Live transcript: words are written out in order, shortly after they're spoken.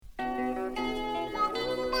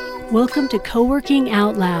Welcome to Coworking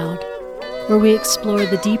Out Loud, where we explore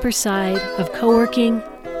the deeper side of coworking,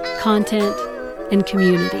 content, and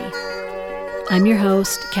community. I'm your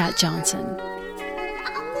host, Kat Johnson.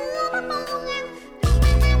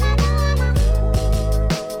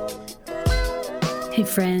 Hey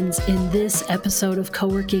friends, in this episode of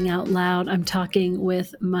Coworking Out Loud, I'm talking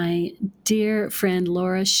with my dear friend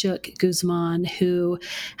Laura Shook Guzman, who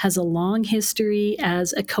has a long history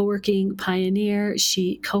as a co-working pioneer.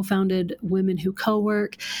 She co-founded Women Who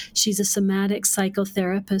Co-Work. She's a somatic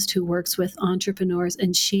psychotherapist who works with entrepreneurs,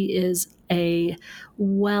 and she is a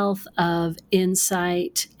wealth of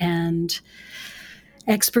insight and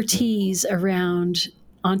expertise around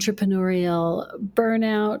entrepreneurial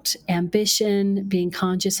burnout, ambition, being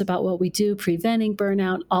conscious about what we do, preventing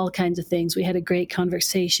burnout, all kinds of things. We had a great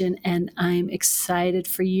conversation, and I'm excited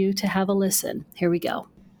for you to have a listen. Here we go.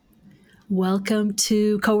 Welcome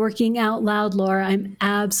to Coworking Out Loud, Laura. I'm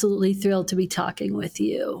absolutely thrilled to be talking with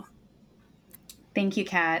you. Thank you,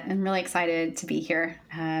 Kat. I'm really excited to be here.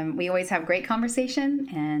 We always have great conversation,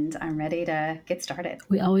 and I'm ready to get started.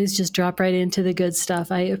 We always just drop right into the good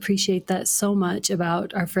stuff. I appreciate that so much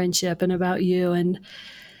about our friendship and about you. And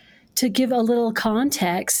to give a little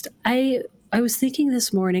context, I was thinking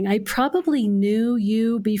this morning, I probably knew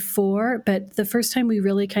you before, but the first time we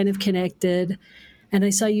really kind of connected and I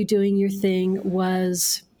saw you doing your thing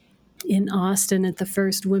was in Austin at the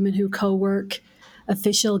first Women Who Co-Work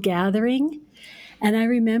official gathering. And I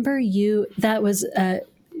remember that was a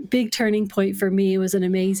big turning point for me. It was an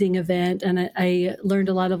amazing event, and I learned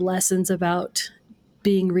a lot of lessons about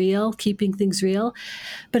being real, keeping things real.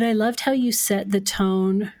 But I loved how you set the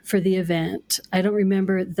tone for the event. I don't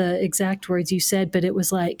remember the exact words you said, but it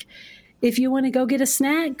was like, if you want to go get a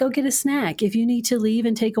snack, go get a snack. If you need to leave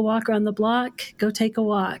and take a walk around the block, go take a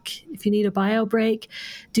walk. If you need a bio break,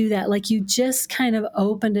 do that. Like you just kind of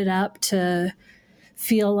opened it up to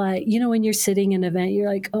feel like, when you're sitting in an event, you're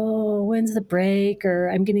like, oh, when's the break? Or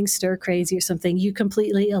I'm getting stir crazy or something. You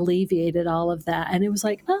completely alleviated all of that. And it was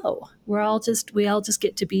like, oh, we all just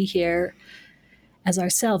get to be here as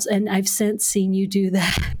ourselves. And I've since seen you do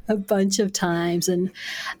that a bunch of times. And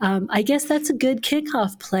I guess that's a good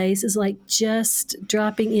kickoff place, is like just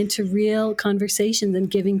dropping into real conversations and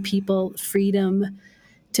giving people freedom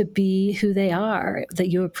to be who they are, that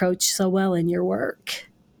you approach so well in your work.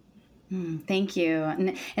 Thank you.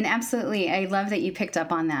 And absolutely, I love that you picked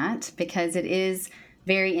up on that, because it is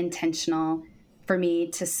very intentional for me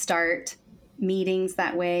to start meetings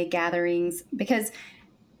that way, gatherings, because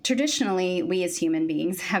traditionally we as human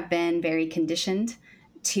beings have been very conditioned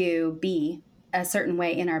to be a certain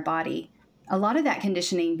way in our body. A lot of that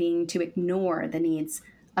conditioning being to ignore the needs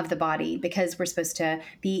of the body, because we're supposed to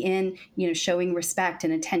be in, showing respect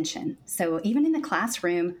and attention. So even in the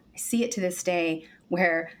classroom, I see it to this day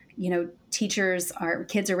where kids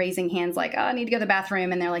are raising hands like, oh, I need to go to the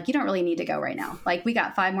bathroom. And they're like, you don't really need to go right now. Like, we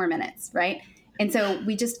got 5 more minutes, right? And so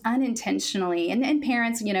we just unintentionally, and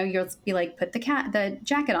parents, you'll be like, put the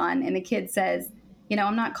jacket on. And the kid says,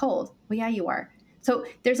 I'm not cold. Well, yeah, you are. So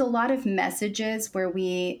there's a lot of messages where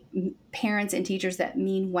parents and teachers that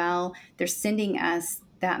mean well, they're sending us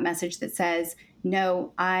that message that says,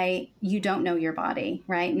 no, you don't know your body,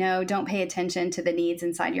 right? No, don't pay attention to the needs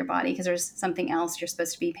inside your body, because there's something else you're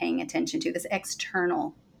supposed to be paying attention to, this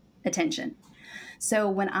external attention. So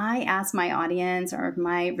when I ask my audience or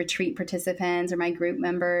my retreat participants or my group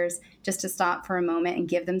members just to stop for a moment and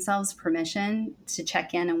give themselves permission to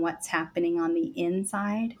check in on what's happening on the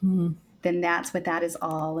inside, then that's what that is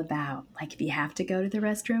all about. Like, if you have to go to the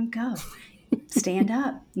restroom, go. Stand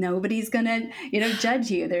up. Nobody's going to,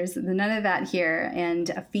 judge you. There's none of that here.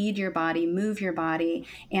 And feed your body, move your body.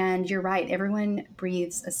 And you're right. Everyone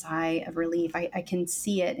breathes a sigh of relief. I can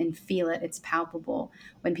see it and feel it. It's palpable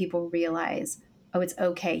when people realize, oh, it's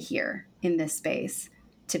okay here in this space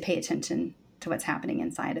to pay attention to what's happening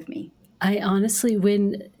inside of me. I honestly,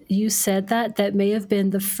 when you said that may have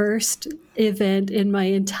been the first event in my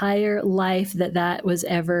entire life that was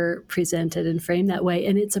ever presented and framed that way.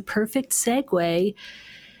 And it's a perfect segue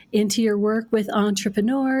into your work with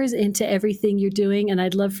entrepreneurs, into everything you're doing. And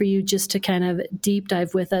I'd love for you just to kind of deep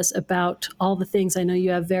dive with us about all the things. I know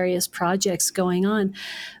you have various projects going on,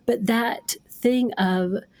 but that thing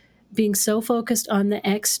of being so focused on the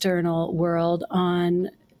external world,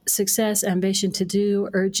 on success, ambition to do,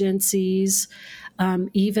 urgencies,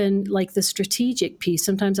 even like the strategic piece.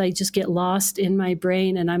 Sometimes I just get lost in my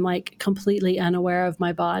brain and I'm like completely unaware of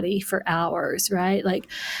my body for hours, right? Like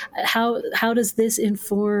how does this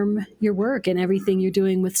inform your work and everything you're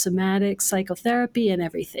doing with somatic psychotherapy and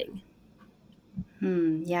everything?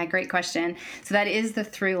 Yeah, great question. So that is the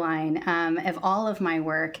through line of all of my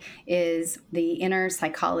work is the inner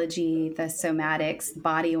psychology, the somatics,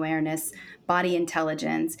 body awareness, body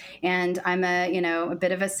intelligence. And I'm a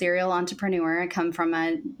bit of a serial entrepreneur. I come from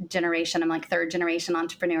a generation, I'm like third generation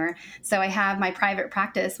entrepreneur. So I have my private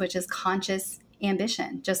practice, which is conscious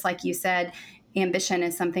ambition. Just like you said, ambition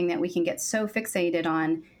is something that we can get so fixated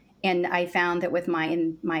on. And I found that with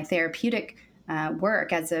my therapeutic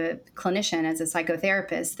work as a clinician, as a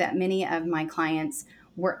psychotherapist, that many of my clients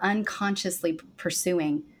were unconsciously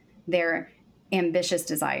pursuing their ambitious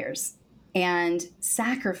desires and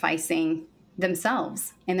sacrificing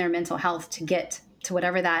themselves and their mental health to get to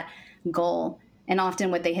whatever that goal. And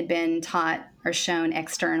often what they had been taught or shown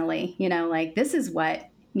externally, like this is what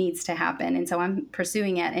needs to happen. And so I'm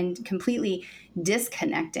pursuing it and completely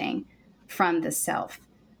disconnecting from the self.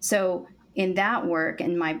 So in that work,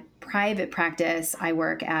 in my private practice, I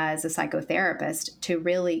work as a psychotherapist to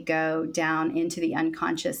really go down into the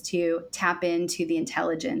unconscious, to tap into the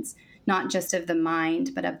intelligence, not just of the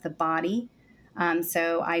mind, but of the body.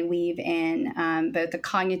 So I weave in both the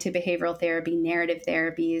cognitive behavioral therapy, narrative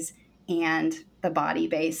therapies, and the body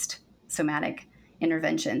based somatic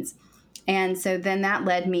interventions. And so then that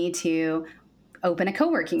led me to open a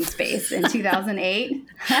co-working space in 2008.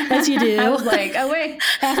 As you do. I was like, oh, wait,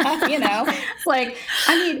 it's like,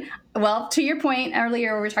 well, to your point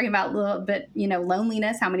earlier, we were talking about a little bit,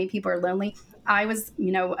 loneliness, how many people are lonely. I was,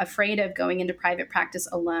 afraid of going into private practice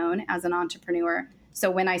alone as an entrepreneur. So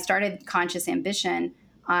when I started Conscious Ambition,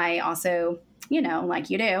 I also, like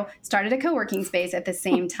you do, started a co-working space at the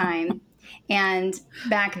same time. And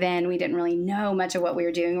back then we didn't really know much of what we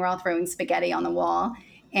were doing. We're all throwing spaghetti on the wall.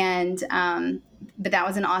 And, but that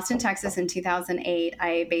was in Austin, Texas in 2008.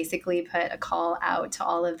 I basically put a call out to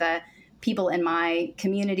all of the people in my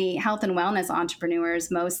community, health and wellness entrepreneurs,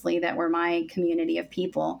 mostly that were my community of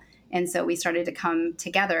people. And so we started to come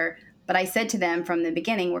together. But I said to them from the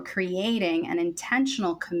beginning, we're creating an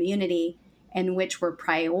intentional community in which we're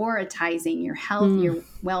prioritizing your health, your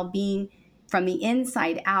well-being. From the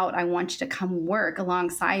inside out, I want you to come work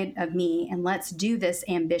alongside of me and let's do this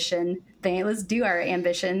ambition thing. Let's do our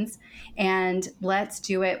ambitions and let's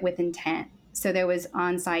do it with intent. So there was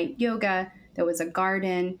on-site yoga, there was a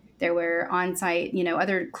garden, there were on-site,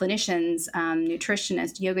 other clinicians,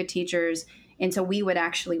 nutritionists, yoga teachers. And so we would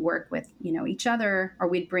actually work with, each other, or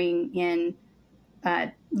we'd bring in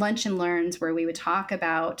lunch and learns where we would talk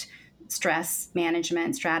about stress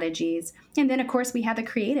management strategies. And then, of course, we had the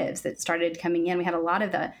creatives that started coming in. We had a lot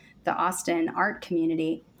of the Austin art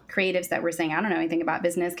community creatives that were saying, I don't know anything about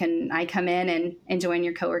business. Can I come in and join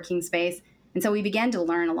your co-working space? And so we began to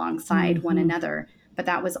learn alongside one another. But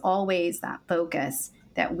that was always that focus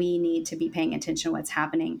that we need to be paying attention to what's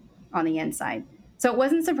happening on the inside. So it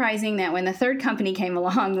wasn't surprising that when the third company came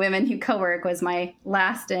along, Women Who Co-work was my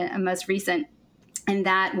last and most recent. And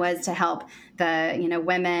that was to help the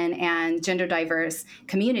women and gender diverse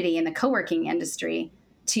community in the co-working industry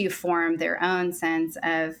to form their own sense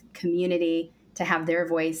of community, to have their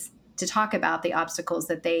voice, to talk about the obstacles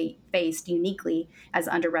that they faced uniquely as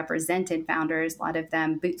underrepresented founders, a lot of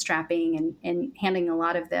them bootstrapping and handling a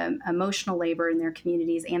lot of the emotional labor in their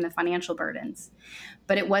communities and the financial burdens.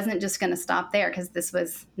 But it wasn't just going to stop there, because this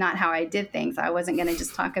was not how I did things. I wasn't going to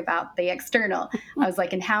just talk about the external. I was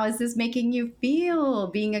like, and how is this making you feel?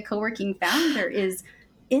 Being a co-working founder is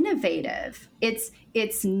innovative. It's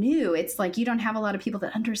new. It's like you don't have a lot of people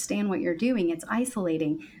that understand what you're doing. It's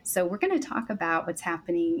isolating. So we're going to talk about what's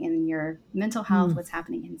happening in your mental health, what's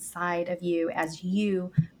happening inside of you as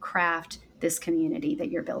you craft this community that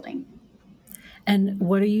you're building. And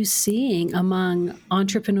what are you seeing among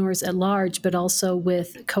entrepreneurs at large, but also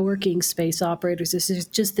with co-working space operators? This is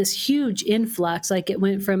just this huge influx. Like it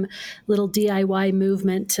went from little DIY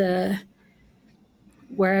movement to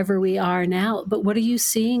wherever we are now. But what are you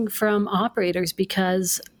seeing from operators?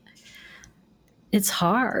 Because it's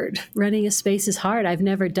hard. Running a space is hard. I've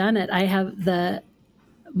never done it. I have the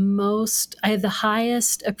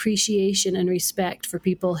highest appreciation and respect for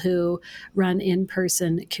people who run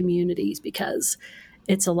in-person communities, because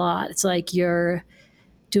it's a lot. It's like you're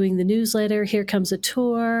doing the newsletter, here comes a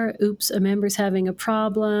tour, oops, a member's having a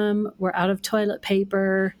problem, we're out of toilet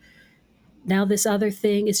paper, now this other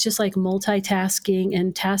thing. It's just like multitasking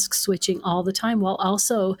and task switching all the time, while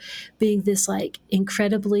also being this like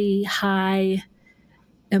incredibly high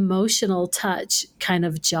emotional touch kind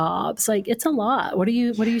of job. It's like, it's a lot. What are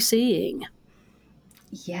you seeing?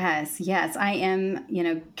 Yes. I am,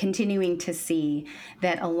 continuing to see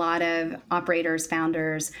that a lot of operators,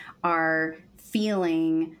 founders are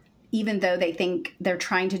feeling even though they think they're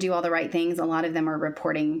trying to do all the right things, a lot of them are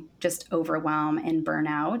reporting just overwhelm and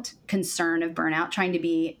burnout, concern of burnout, trying to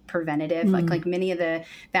be preventative. Like many of the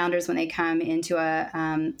founders, when they come into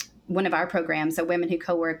one of our programs, so Women Who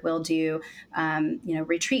Co-Work will do,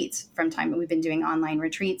 retreats from time. We've been doing online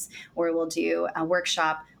retreats, or we'll do a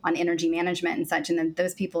workshop on energy management and such. And then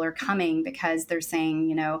those people are coming because they're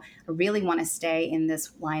saying, I really want to stay in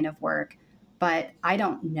this line of work, but I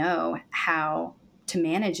don't know how to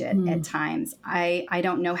manage it at times. I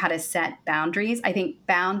don't know how to set boundaries. I think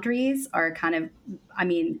boundaries are kind of,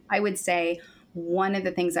 I would say one of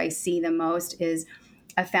the things I see the most is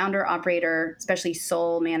a founder operator, especially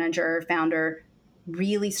sole manager founder,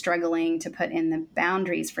 really struggling to put in the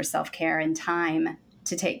boundaries for self-care and time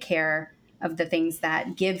to take care of the things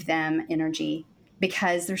that give them energy,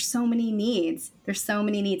 because there's so many needs. There's so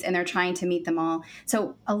many needs, and they're trying to meet them all.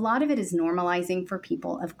 So a lot of it is normalizing for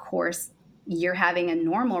people. Of course, you're having a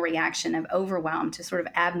normal reaction of overwhelm to sort of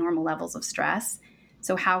abnormal levels of stress.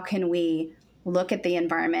 So how can we look at the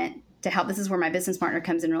environment to help? This is where my business partner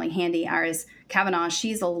comes in really handy. Iris Kavanaugh,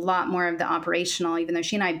 she's a lot more of the operational, even though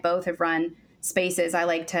she and I both have run spaces. I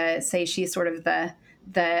like to say she's sort of the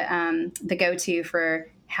go-to for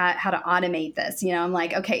how to automate this. I'm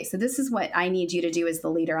like, okay, so this is what I need you to do as the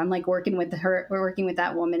leader. I'm like working with her, we're working with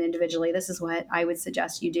that woman individually. This is what I would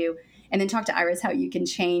suggest you do. And then talk to Iris how you can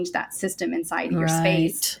change that system inside your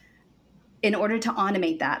space in order to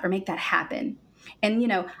automate that or make that happen.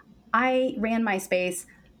 And, I ran my space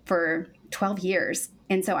for 12 years.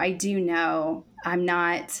 And so I do know I'm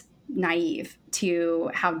not naive to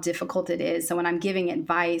how difficult it is. So when I'm giving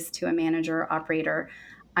advice to a manager or operator,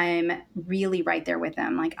 I'm really right there with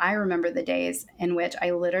them. Like, I remember the days in which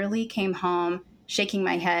I literally came home shaking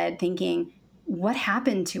my head thinking, what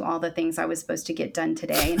happened to all the things I was supposed to get done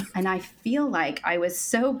today? And I feel like I was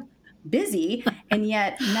so busy, and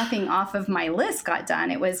yet nothing off of my list got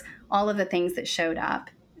done. It was all of the things that showed up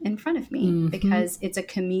in front of me, because it's a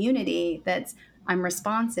community that's I'm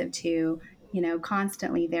responsive to,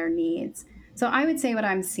 constantly their needs. So I would say what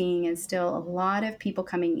I'm seeing is still a lot of people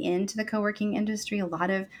coming into the co-working industry, a lot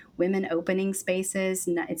of women opening spaces.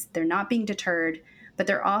 They're not being deterred, but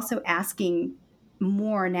they're also asking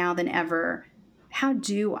more now than ever, how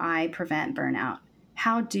do I prevent burnout?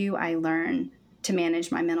 How do I learn to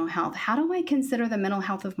manage my mental health? How do I consider the mental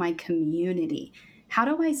health of my community? How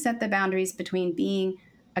do I set the boundaries between being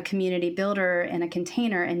a community builder and a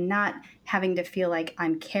container and not having to feel like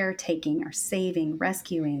I'm caretaking or saving,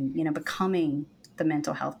 rescuing, becoming the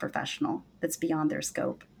mental health professional that's beyond their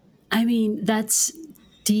scope? That's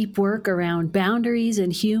deep work around boundaries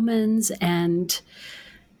and humans and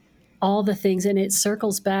all the things. And it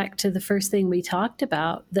circles back to the first thing we talked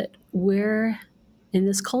about, that we're in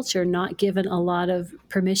this culture not given a lot of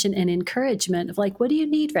permission and encouragement of like, what do you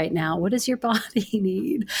need right now? What does your body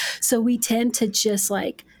need? So we tend to just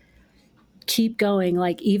like keep going.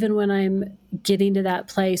 Like, even when I'm getting to that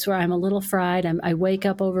place where I'm a little fried, I wake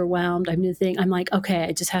up overwhelmed, I'm like, okay,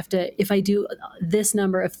 I just have to, if I do this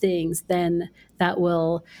number of things, then that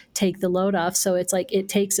will take the load off. So it's like, it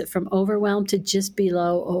takes it from overwhelm to just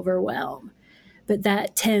below overwhelm. But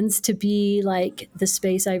that tends to be like the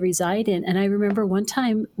space I reside in. And I remember one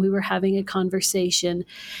time we were having a conversation,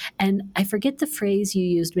 and I forget the phrase you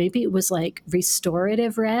used. Maybe it was like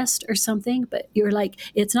restorative rest or something, but you're like,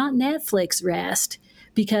 it's not Netflix rest.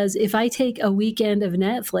 Because if I take a weekend of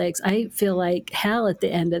Netflix, I feel like hell at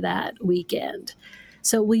the end of that weekend.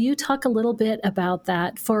 So will you talk a little bit about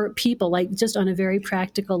that for people, like just on a very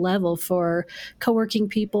practical level, for co-working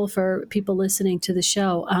people, for people listening to the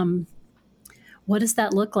show? What does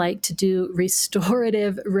that look like to do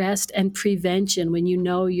restorative rest and prevention when you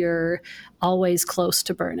know you're always close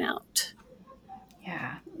to burnout?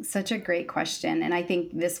 Yeah, such a great question. And I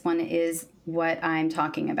think this one is what I'm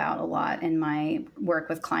talking about a lot in my work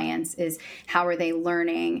with clients is how are they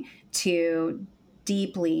learning to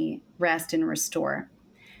deeply rest and restore?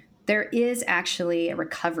 There is actually a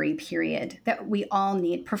recovery period that we all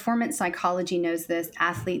need. Performance psychology knows this,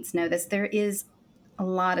 athletes know this. There is a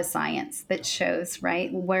lot of science that shows,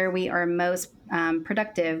 right, where we are most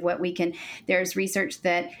productive, what we can. There's research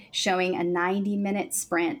that showing a 90-minute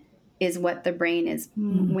sprint is what the brain is,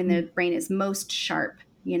 when the brain is most sharp,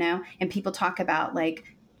 and people talk about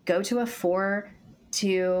like, go to a 4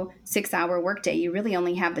 to 6 hour workday. You really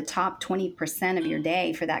only have the top 20% of your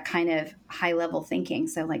day for that kind of high level thinking.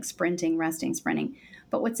 So like sprinting, resting, sprinting.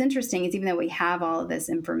 But what's interesting is even though we have all of this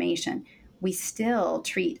information, we still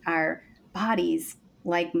treat our bodies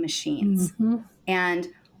like machines. And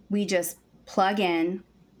we just plug in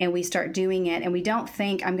and we start doing it. And we don't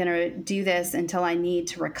think I'm going to do this until I need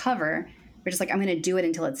to recover. We're just like, I'm going to do it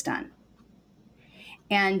until it's done.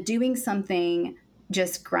 And doing something,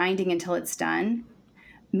 just grinding until it's done,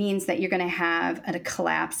 means that you're going to have a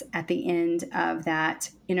collapse at the end of that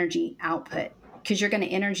energy output, because you're going to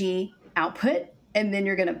energy output and then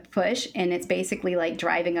you're going to push. And it's basically like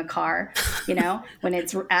driving a car, when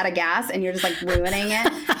it's out of gas and you're just like ruining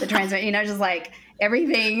it, the transmit, just like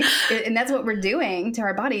everything. And that's what we're doing to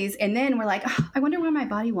our bodies. And then we're like, oh, I wonder why my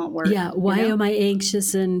body won't work. Yeah. Why am I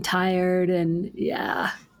anxious and tired? And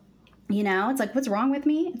yeah. It's like, what's wrong with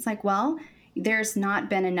me? It's like, well, there's not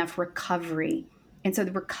been enough recovery. And so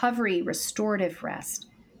the recovery, restorative rest,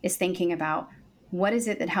 is thinking about what is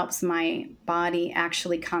it that helps my body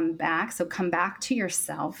actually come back. So come back to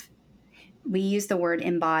yourself. We use the word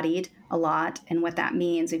embodied a lot. And what that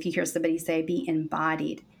means, if you hear somebody say be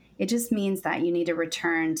embodied, it just means that you need to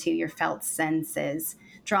return to your felt senses,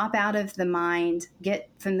 drop out of the mind, get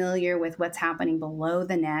familiar with what's happening below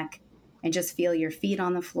the neck, and just feel your feet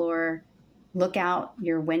on the floor. Look out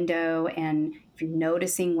your window, and if you're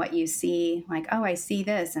noticing what you see, like, oh, I see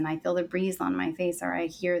this and I feel the breeze on my face, or I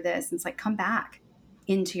hear this, it's like, come back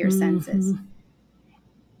into your senses.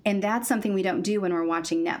 And that's something we don't do when we're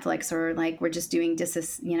watching Netflix, or like we're just doing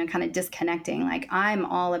kind of disconnecting. Like, I'm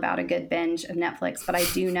all about a good binge of Netflix, but I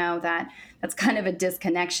do know that that's kind of a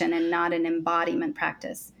disconnection and not an embodiment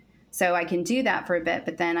practice. So I can do that for a bit,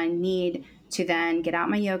 but then I need to then get out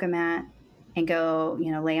my yoga mat and go,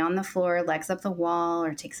 lay on the floor, legs up the wall,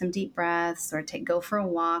 or take some deep breaths, or go for a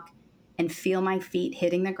walk and feel my feet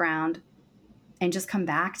hitting the ground and just come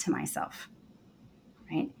back to myself,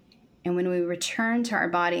 right? And when we return to our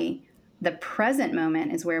body, the present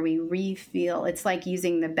moment is where we refuel. It's like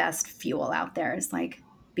using the best fuel out there. It's like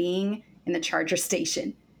being in the charger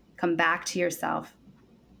station. Come back to yourself,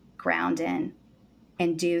 ground in,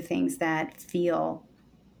 and do things that feel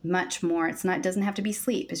much more. It doesn't have to be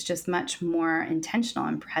sleep. It's just much more intentional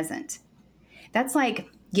and present. That's like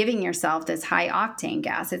giving yourself this high octane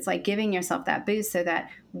gas. It's like giving yourself that boost so that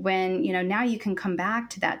when, now you can come back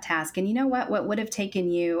to that task. And you know what would have taken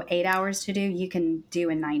you 8 hours to do, you can do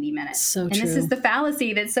in 90 minutes. So and true. This is the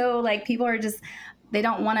fallacy that like people are just, they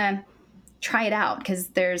don't want to try it out, because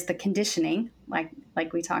there's the conditioning, like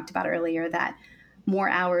we talked about earlier, that more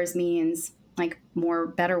hours means like more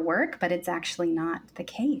better work, but it's actually not the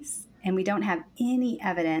case. And we don't have any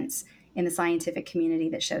evidence in the scientific community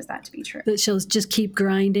that shows that to be true. That shows just keep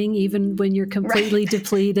grinding even when you're completely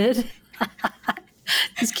depleted.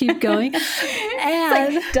 Just keep going.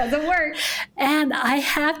 And like, doesn't work. And I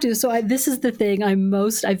have to. So this is the thing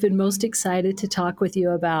I've been most excited to talk with you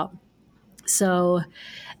about. So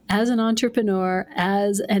as an entrepreneur,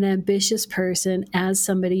 as an ambitious person, as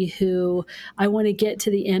somebody who I want to get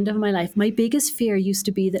to the end of my life, my biggest fear used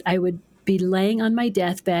to be that I would be laying on my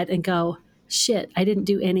deathbed and go, shit, I didn't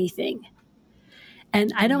do anything.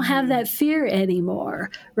 And I don't have that fear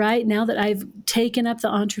anymore, right? Now that I've taken up the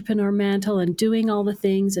entrepreneur mantle and doing all the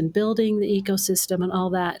things and building the ecosystem and all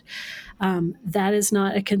that, that is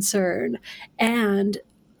not a concern. And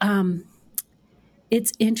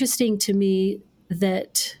it's interesting to me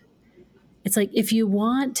that it's like, if you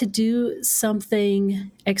want to do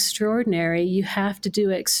something extraordinary, you have to do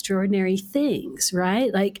extraordinary things,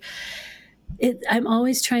 right? Like, I'm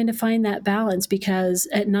always trying to find that balance, because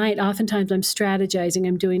at night, oftentimes I'm strategizing,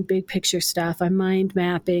 I'm doing big picture stuff, I'm mind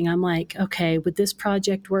mapping. I'm like, okay, would this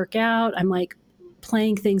project work out? I'm like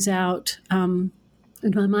playing things out in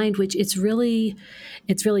my mind, which it's really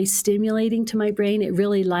stimulating to my brain. It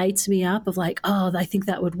really lights me up of like, oh, I think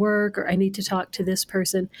that would work, or I need to talk to this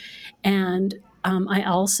person. And I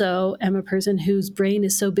also am a person whose brain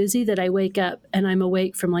is so busy that I wake up and I'm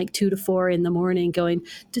awake from like 2 to 4 in the morning going.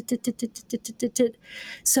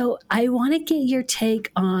 So I want to get your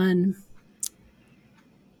take on,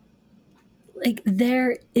 like,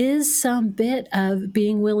 there is some bit of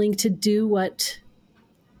being willing to do what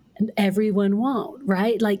everyone won't,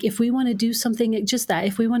 right? Like, if we want to do something,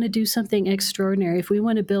 if we want to do something extraordinary, if we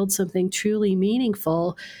want to build something truly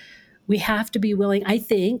meaningful, we have to be willing, I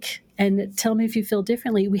think, and tell me if you feel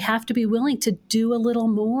differently, we have to be willing to do a little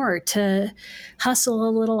more, to hustle a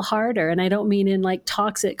little harder. And I don't mean in like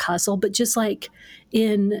toxic hustle, but just like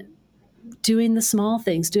in doing the small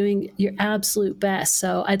things, doing your absolute best.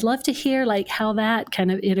 So I'd love to hear like how that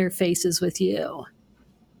kind of interfaces with you.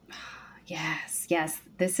 Yes.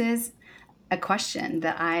 This is a question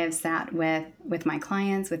that I have sat with my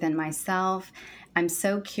clients, within myself. I'm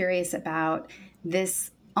so curious about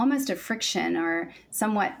this, almost a friction, or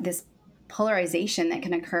somewhat this polarization that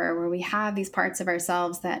can occur where we have these parts of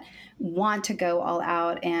ourselves that want to go all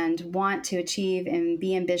out and want to achieve and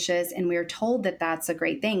be ambitious. And we're told that that's a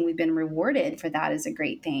great thing. We've been rewarded for that as a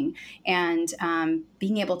great thing. And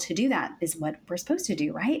being able to do that is what we're supposed to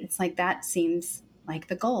do, right? It's like that seems like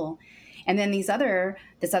the goal. And then this other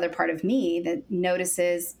part of me that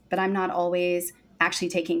notices, but I'm not always actually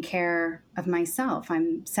taking care of myself.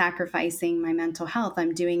 I'm sacrificing my mental health.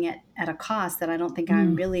 I'm doing it at a cost that I don't think I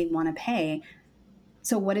really want to pay.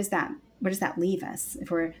 So what is that? Where does that leave us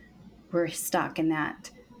if we're stuck in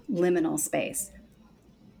that liminal space?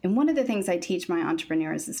 And one of the things I teach my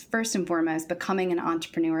entrepreneurs is, first and foremost, becoming an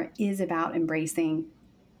entrepreneur is about embracing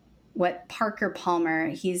what Parker Palmer,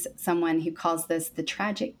 he's someone who calls this the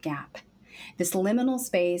tragic gap, this liminal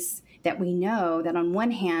space that we know that on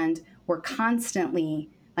one hand, we're constantly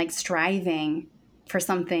like striving for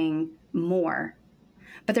something more,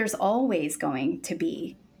 but there's always going to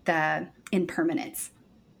be the impermanence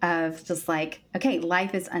of just like, okay,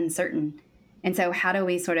 life is uncertain. And so how do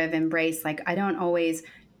we sort of embrace, like, I don't always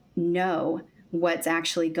know what's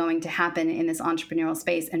actually going to happen in this entrepreneurial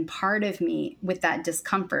space. And part of me with that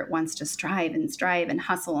discomfort wants to strive and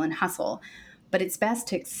hustle. But it's best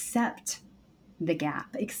to accept the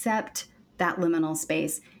gap, accept that liminal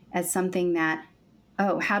space as something that,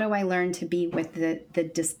 oh, how do I learn to be with the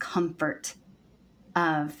discomfort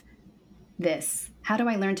of this? How do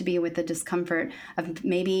I learn to be with the discomfort of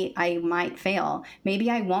maybe I might fail? Maybe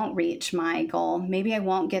I won't reach my goal. Maybe I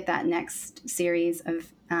won't get that next series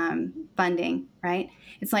of funding, right?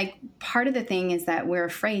 It's like part of the thing is that we're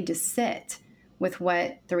afraid to sit with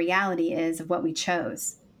what the reality is of what we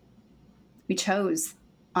chose. We chose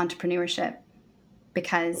entrepreneurship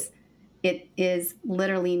because it is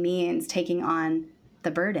literally means taking on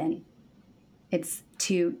the burden. It's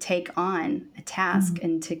to take on a task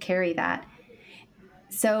and to carry that.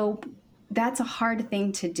 So that's a hard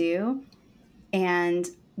thing to do. And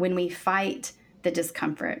when we fight the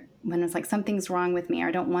discomfort, when it's like something's wrong with me, or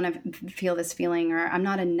I don't want to feel this feeling, or I'm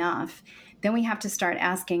not enough, then we have to start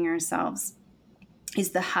asking ourselves,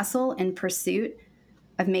 is the hustle in pursuit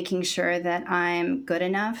of making sure that I'm good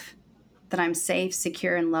enough, that I'm safe,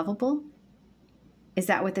 secure, and lovable? Is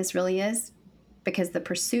that what this really is? Because the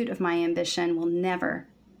pursuit of my ambition will never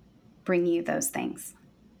bring you those things.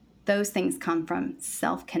 Those things come from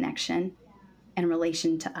self-connection and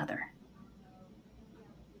relation to other.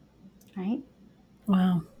 Right?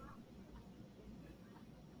 Wow.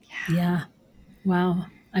 Yeah. Wow.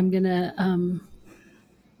 I'm going to,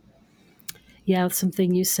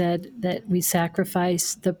 something you said, that we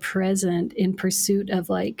sacrifice the present in pursuit of,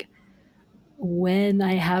 like, when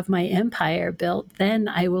I have my empire built, then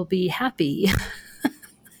I will be happy.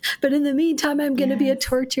 But in the meantime, I'm going to be a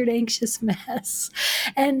tortured, anxious mess.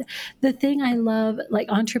 And the thing I love, like,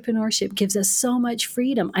 entrepreneurship gives us so much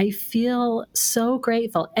freedom. I feel so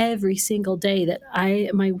grateful every single day that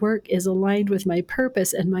my work is aligned with my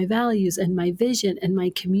purpose and my values and my vision and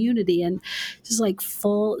my community, and just like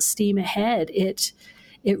full steam ahead. It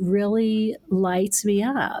really lights me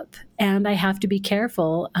up, and I have to be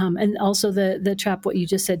careful. And also the trap, what you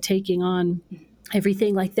just said, taking on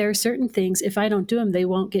everything. Like, there are certain things, if I don't do them, they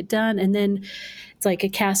won't get done. And then it's like a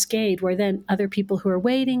cascade where then other people who are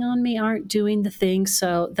waiting on me aren't doing the thing.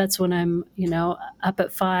 So that's when I'm, up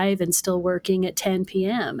at 5 and still working at 10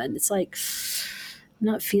 p.m. And it's like, I'm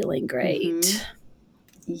not feeling great. Mm-hmm.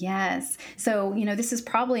 Yes. So, this is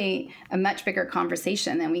probably a much bigger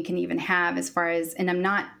conversation than we can even have as far as, and I'm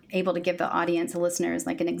not able to give the audience, the listeners,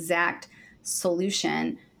 like an exact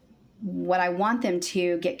solution. What I want them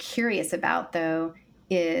to get curious about, though,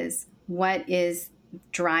 is what is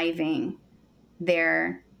driving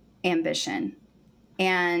their ambition.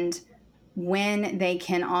 And when they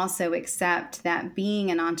can also accept that being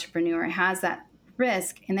an entrepreneur has that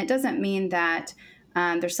risk. And that doesn't mean that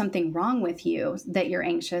there's something wrong with you, that you're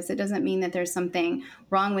anxious. It doesn't mean that there's something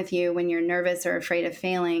wrong with you when you're nervous or afraid of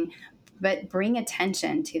failing. But bring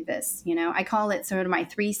attention to this. I call it sort of my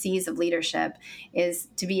 3 C's of leadership, is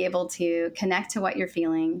to be able to connect to what you're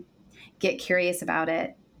feeling, get curious about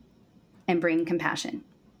it, and bring compassion.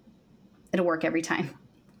 It'll work every time,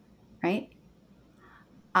 right?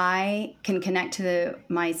 I can connect to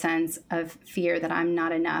my sense of fear that I'm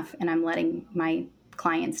not enough and I'm letting my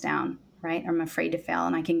clients down, right? I'm afraid to fail,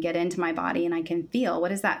 and I can get into my body and I can feel, what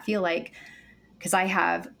does that feel like? Because I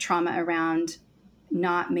have trauma around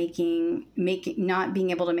not being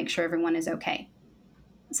able to make sure everyone is okay.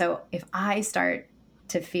 So if I start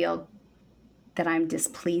to feel that I'm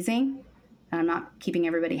displeasing and I'm not keeping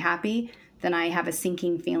everybody happy, then I have a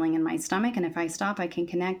sinking feeling in my stomach. And if I stop, I can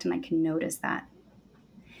connect and I can notice that.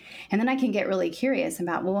 And then I can get really curious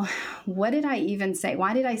about, well, what did I even say?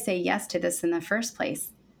 Why did I say yes to this in the first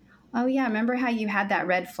place? Oh, yeah. Remember how you had that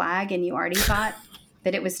red flag and you already thought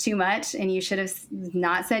that it was too much and you should have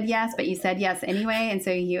not said yes, but you said yes anyway. And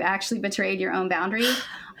so you actually betrayed your own boundary.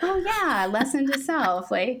 Oh, yeah. Lesson to self.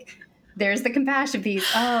 Like, there's the compassion piece.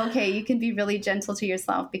 Oh, okay. You can be really gentle to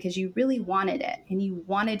yourself because you really wanted it and you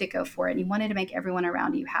wanted to go for it and you wanted to make everyone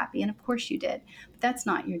around you happy. And of course you did. But that's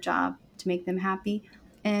not your job to make them happy.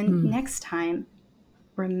 And Mm. next time,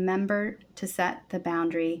 remember to set the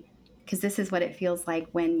boundary, because this is what it feels like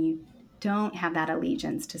when you don't have that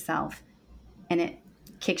allegiance to self and it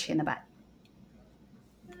kicks you in the butt,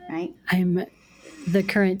 right? I'm the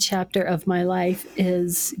current chapter of my life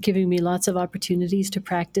is giving me lots of opportunities to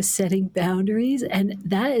practice setting boundaries. And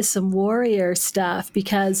that is some warrior stuff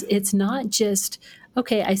because it's not just,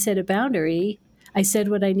 okay, I set a boundary. I said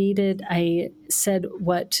what I needed. I said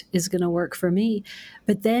what is going to work for me.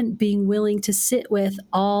 But then being willing to sit with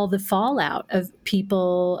all the fallout of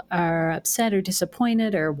people are upset or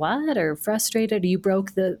disappointed or what, or frustrated. Or you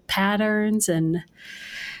broke the patterns. And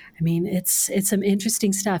I mean, it's some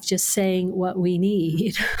interesting stuff, just saying what we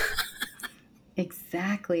need.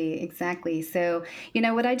 Exactly, exactly. So,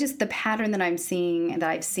 the pattern that I'm seeing, that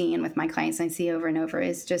I've seen with my clients, I see over and over,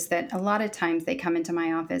 is just that a lot of times they come into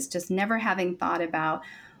my office just never having thought about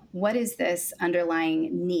what is this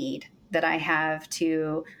underlying need that I have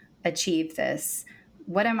to achieve this?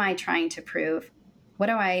 What am I trying to prove? What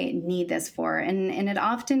do I need this for? And it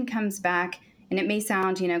often comes back, and it may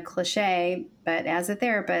sound, cliche, but as a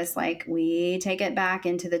therapist, like, we take it back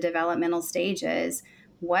into the developmental stages.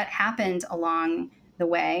 What happened along the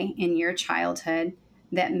way in your childhood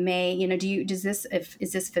that may, is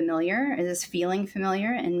this familiar? Is this feeling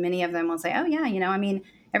familiar? And many of them will say, oh yeah,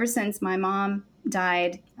 ever since my mom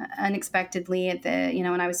died unexpectedly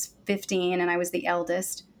when I was 15 and I was the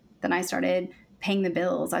eldest, then I started paying the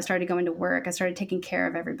bills. I started going to work. I started taking care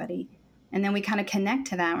of everybody. And then we kind of connect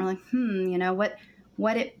to that. We're like,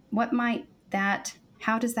 what might that,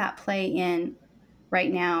 how does that play in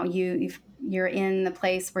right now? You're in the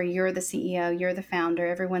place where you're the CEO, you're the founder,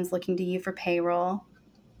 everyone's looking to you for payroll.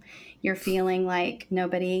 You're feeling like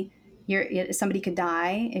somebody could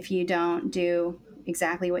die if you don't do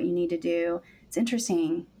exactly what you need to do. It's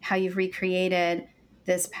interesting how you've recreated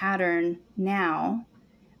this pattern now.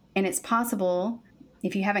 And it's possible,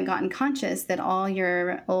 if you haven't gotten conscious, that all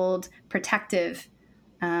your old protective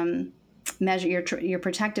measure, your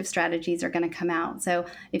protective strategies are going to come out. So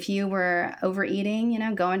if you were overeating,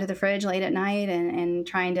 going to the fridge late at night and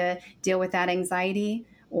trying to deal with that anxiety,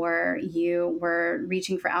 or you were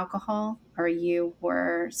reaching for alcohol, or you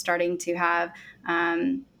were starting to have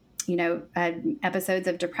episodes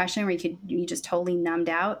of depression where you just totally numbed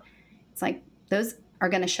out, it's like those are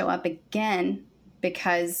going to show up again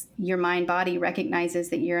because your mind body recognizes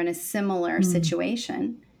that you're in a similar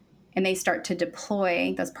situation, and they start to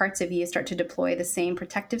deploy, those parts of you start to deploy the same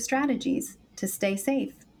protective strategies to stay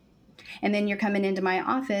safe. And then you're coming into my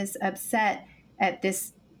office upset at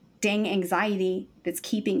this dang anxiety that's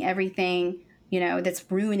keeping everything, that's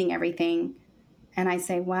ruining everything. And I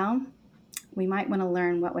say, well, we might want to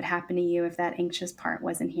learn what would happen to you if that anxious part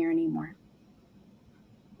wasn't here anymore.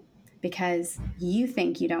 Because you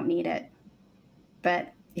think you don't need it.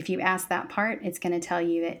 But if you ask that part, it's going to tell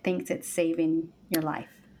you that it thinks it's saving your life.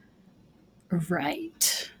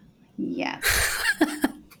 Right. Yes.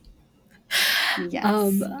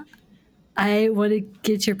 Yes. I want to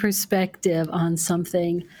get your perspective on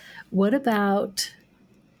something. What about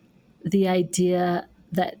the idea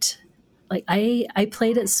that, like, I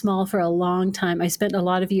played it small for a long time. I spent a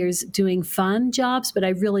lot of years doing fun jobs, but I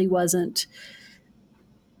really wasn't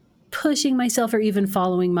pushing myself or even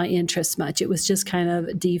following my interests much. It was just kind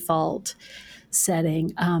of default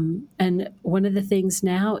setting. And one of the things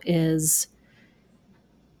now is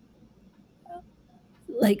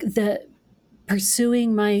like the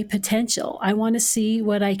pursuing my potential. I want to see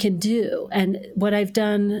what I can do. And what I've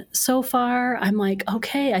done so far, I'm like,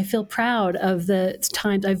 okay, I feel proud of the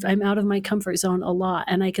times I'm out of my comfort zone a lot.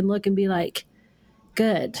 And I can look and be like,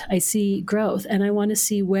 good, I see growth and I want to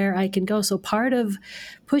see where I can go. So part of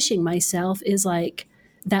pushing myself is like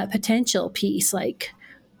that potential piece, like,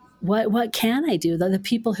 what can I do? The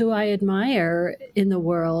people who I admire in the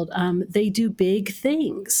world, they do big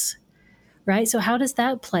things, right? So how does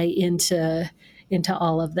that play into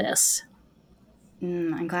all of this?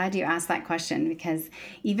 I'm glad you asked that question, because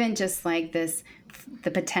even just like this,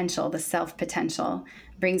 the potential, the self potential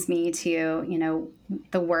brings me to,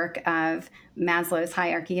 the work of Maslow's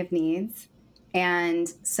hierarchy of needs. And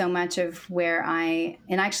so much of and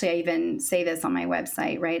actually I even say this on my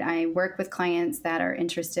website, right? I work with clients that are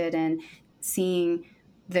interested in seeing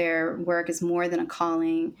their work as more than a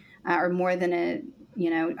calling, or more than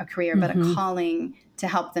a career, but a calling to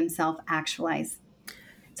help them self-actualize.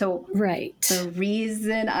 So Right. the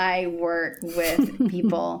reason I work with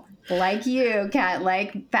people like you, Kat,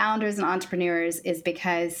 like founders and entrepreneurs, is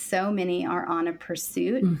because so many are on a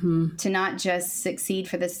pursuit to not just succeed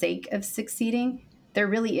for the sake of succeeding. There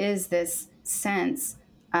really is this sense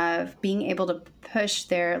of being able to push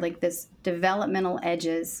their, like, this developmental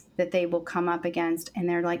edges that they will come up against, and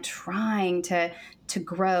they're like trying to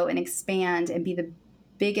grow and expand and be the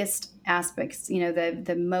biggest aspects,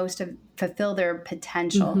 the most of fulfill their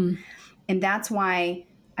potential. And that's why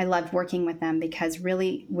I love working with them, because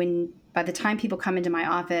really, by the time people come into my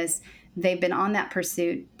office, they've been on that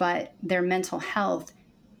pursuit, but their mental health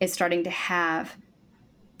is starting to have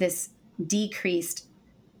this decreased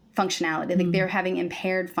functionality. Like, they're having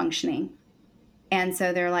impaired functioning. And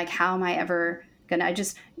so they're like, how am I ever gonna, I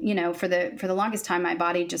just, for the longest time, my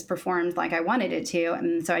body just performed like I wanted it to.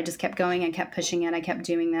 And so I just kept going and kept pushing it. I kept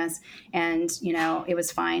doing this, and, it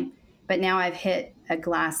was fine. But now I've hit a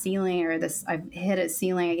glass ceiling, I've hit a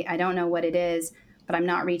ceiling. I don't know what it is, but I'm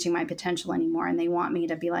not reaching my potential anymore. And they want me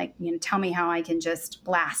to be like, tell me how I can just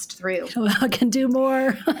blast through. Well, I can do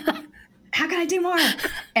more. How can I do more?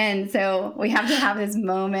 And so we have to have this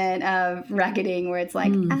moment of reckoning where it's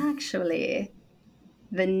like, actually,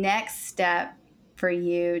 the next step for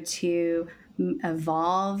you to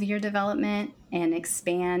evolve your development and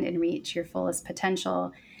expand and reach your fullest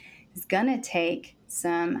potential is going to take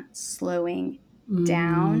some slowing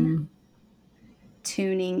down,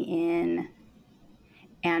 tuning in,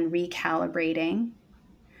 and recalibrating.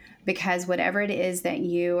 Because whatever it is that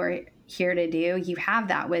you are here to do, you have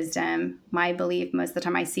that wisdom. My belief, most of the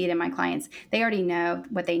time I see it in my clients, they already know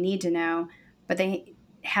what they need to know, but they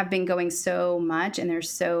have been going so much and they're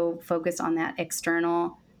so focused on that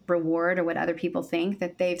external reward or what other people think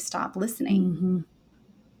that they've stopped listening.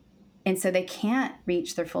 And so they can't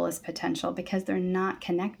reach their fullest potential because they're not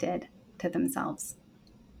connected to themselves.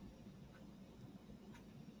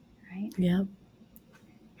 Right? Yeah.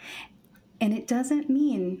 And it doesn't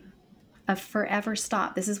mean a forever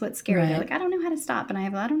stop. This is what's scary. Right. They're like, I don't know how to stop. And I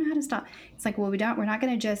don't know how to stop. It's like, well, we're not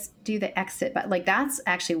going to just do the exit, but like, that's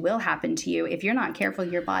actually will happen to you. If you're not careful,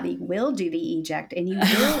 your body will do the eject and you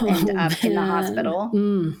will end up in the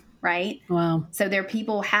hospital. Right? Wow. So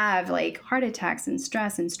people have like heart attacks and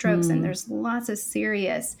stress and strokes, and there's lots of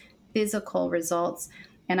serious physical results.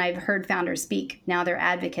 And I've heard founders speak. Now they're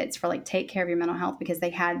advocates for like, take care of your mental health, because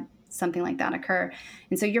they had something like that occur.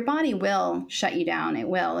 And so your body will shut you down. It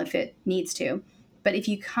will, if it needs to. But if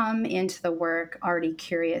you come into the work already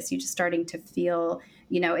curious, you're just starting to feel,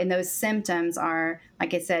 and those symptoms are,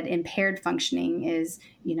 like I said, impaired functioning is,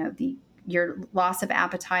 your loss of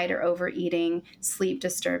appetite or overeating, sleep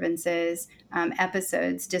disturbances,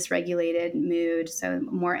 episodes, dysregulated mood, so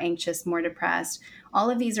more anxious, more depressed.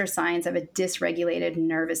 All of these are signs of a dysregulated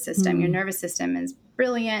nervous system. Your nervous system is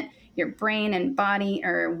brilliant. Your brain and body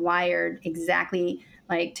are wired exactly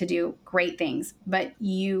like to do great things, but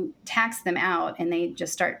you tax them out and they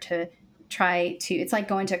just start to it's like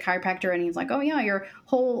going to a chiropractor and he's like, oh yeah, your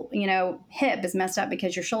whole, hip is messed up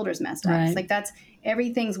because your shoulder's messed up. Right. It's like,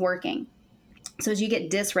 everything's working. So as you get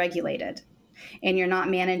dysregulated and you're not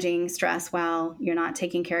managing stress well, you're not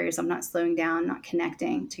taking care of yourself, not slowing down, not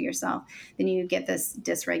connecting to yourself, then you get this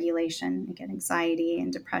dysregulation. You get anxiety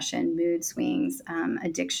and depression, mood swings,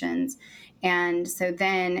 addictions. And so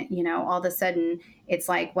then, all of a sudden it's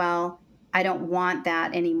like, well, I don't want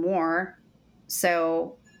that anymore.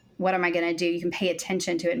 So what am I going to do? You can pay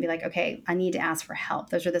attention to it and be like, okay, I need to ask for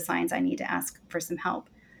help. Those are the signs I need to ask for some help.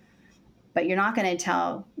 But you're not going to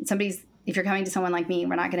tell if you're coming to someone like me,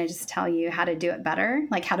 we're not going to just tell you how to do it better,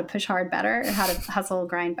 like how to push hard better or how to hustle,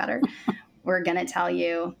 grind better. We're going to tell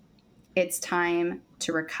you it's time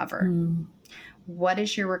to recover. What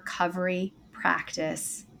does your recovery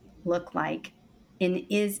practice look like? And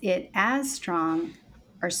is it as strong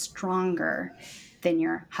or stronger than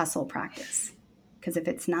your hustle practice? Because if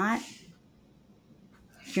it's not,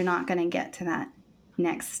 you're not going to get to that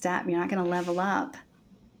next step. You're not going to level up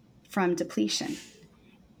from depletion.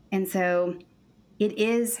 And so it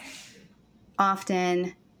is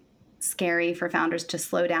often scary for founders to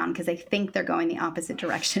slow down because they think they're going the opposite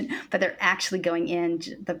direction, but they're actually going in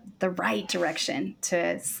the right direction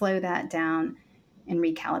to slow that down and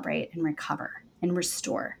recalibrate and recover and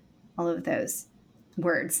restore. All of those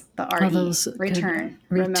words, the RE, return,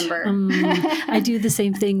 remember. I do the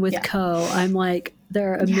same thing with Yeah. co. I'm like,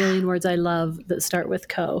 there are a million words I love that start with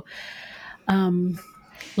co.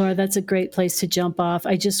 Laura, that's a great place to jump off.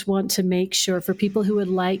 I just want to make sure for people who would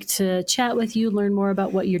like to chat with you, learn more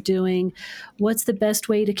about what you're doing, what's the best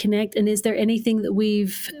way to connect? And is there anything that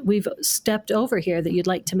we've stepped over here that you'd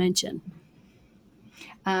like to mention?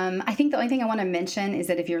 I think the only thing I want to mention is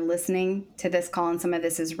that if you're listening to this call and some of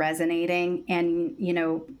this is resonating, and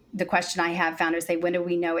the question I have founders say, when do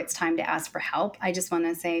we know it's time to ask for help? I just want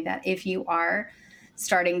to say that if you are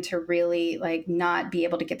starting to really not be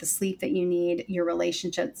able to get the sleep that you need, your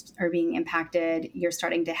relationships are being impacted, you're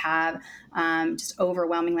starting to have just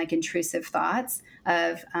overwhelming intrusive thoughts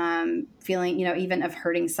of feeling, even of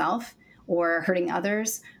hurting self or hurting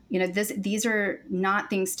others. These are not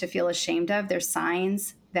things to feel ashamed of. They're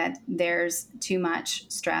signs that there's too much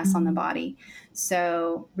stress on the body.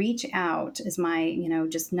 So reach out is my,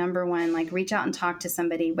 just number one, reach out and talk to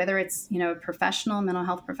somebody, whether it's, a professional, mental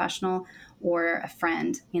health professional, or a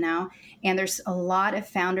friend, and there's a lot of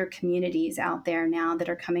founder communities out there now that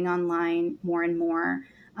are coming online more and more.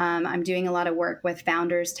 I'm doing a lot of work with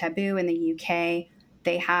Founders Taboo in the UK.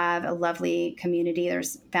 They have a lovely community.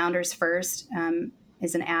 There's Founders First,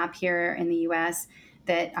 is an app here in the US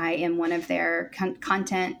that I am one of their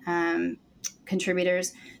content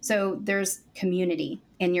contributors. So there's community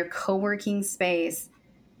in your co-working space.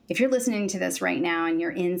 If you're listening to this right now and you're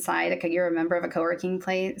inside, you're a member of a co-working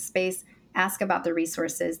space, ask about the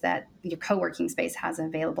resources that your co-working space has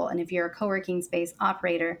available. And if you're a co-working space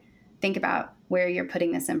operator, think about where you're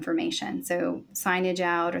putting this information. So signage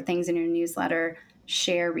out or things in your newsletter,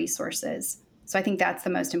 share resources. So I think that's the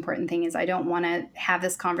most important thing is I don't want to have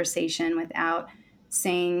this conversation without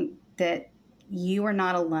saying that you are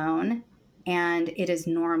not alone and it is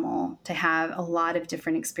normal to have a lot of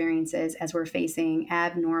different experiences as we're facing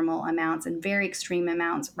abnormal amounts and very extreme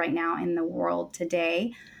amounts right now in the world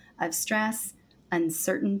today of stress,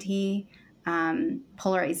 uncertainty,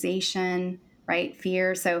 polarization, right?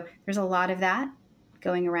 Fear. So there's a lot of that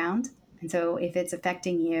going around. And so if it's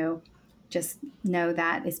affecting you, just know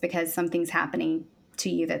that it's because something's happening to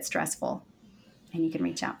you that's stressful and you can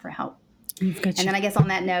reach out for help. And then I guess on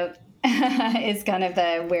that note is kind of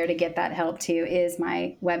the where to get that help to is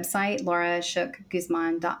my website,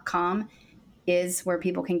 laurashookguzman.com is where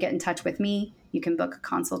people can get in touch with me. You can book a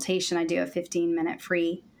consultation. I do a 15-minute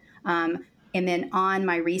free. And then on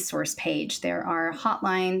my resource page, there are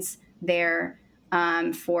hotlines there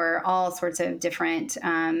for all sorts of different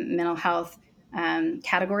mental health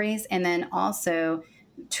categories. And then also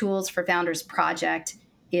Tools for Founders Project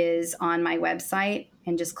is on my website,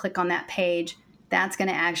 and just click on that page. That's going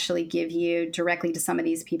to actually give you directly to some of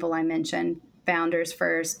these people I mentioned, Founders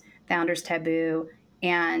First, Founders Taboo,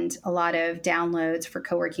 and a lot of downloads for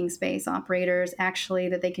co-working space operators, actually,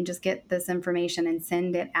 that they can just get this information and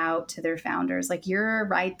send it out to their founders. You're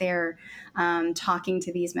right there talking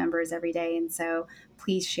to these members every day. And so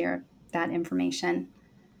please share that information.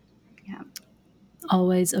 Yeah.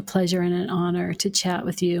 Always a pleasure and an honor to chat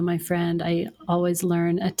with you, my friend. I always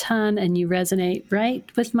learn a ton, and you resonate right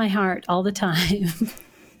with my heart all the time.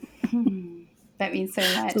 That means so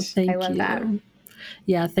much. So thank I love you. that.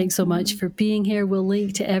 Yeah, thanks so much for being here. We'll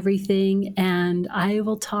link to everything, and I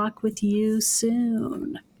will talk with you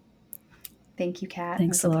soon. Thank you, Kat.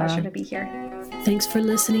 Thanks, it was a Laura. pleasure to be here. Thanks for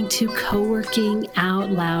listening to Coworking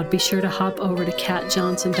Out Loud. Be sure to hop over to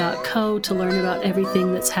katjohnson.co to learn about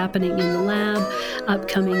everything that's happening in the lab,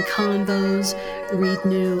 upcoming convos, read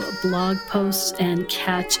new blog posts, and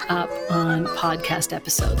catch up on podcast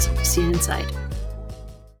episodes. See you inside.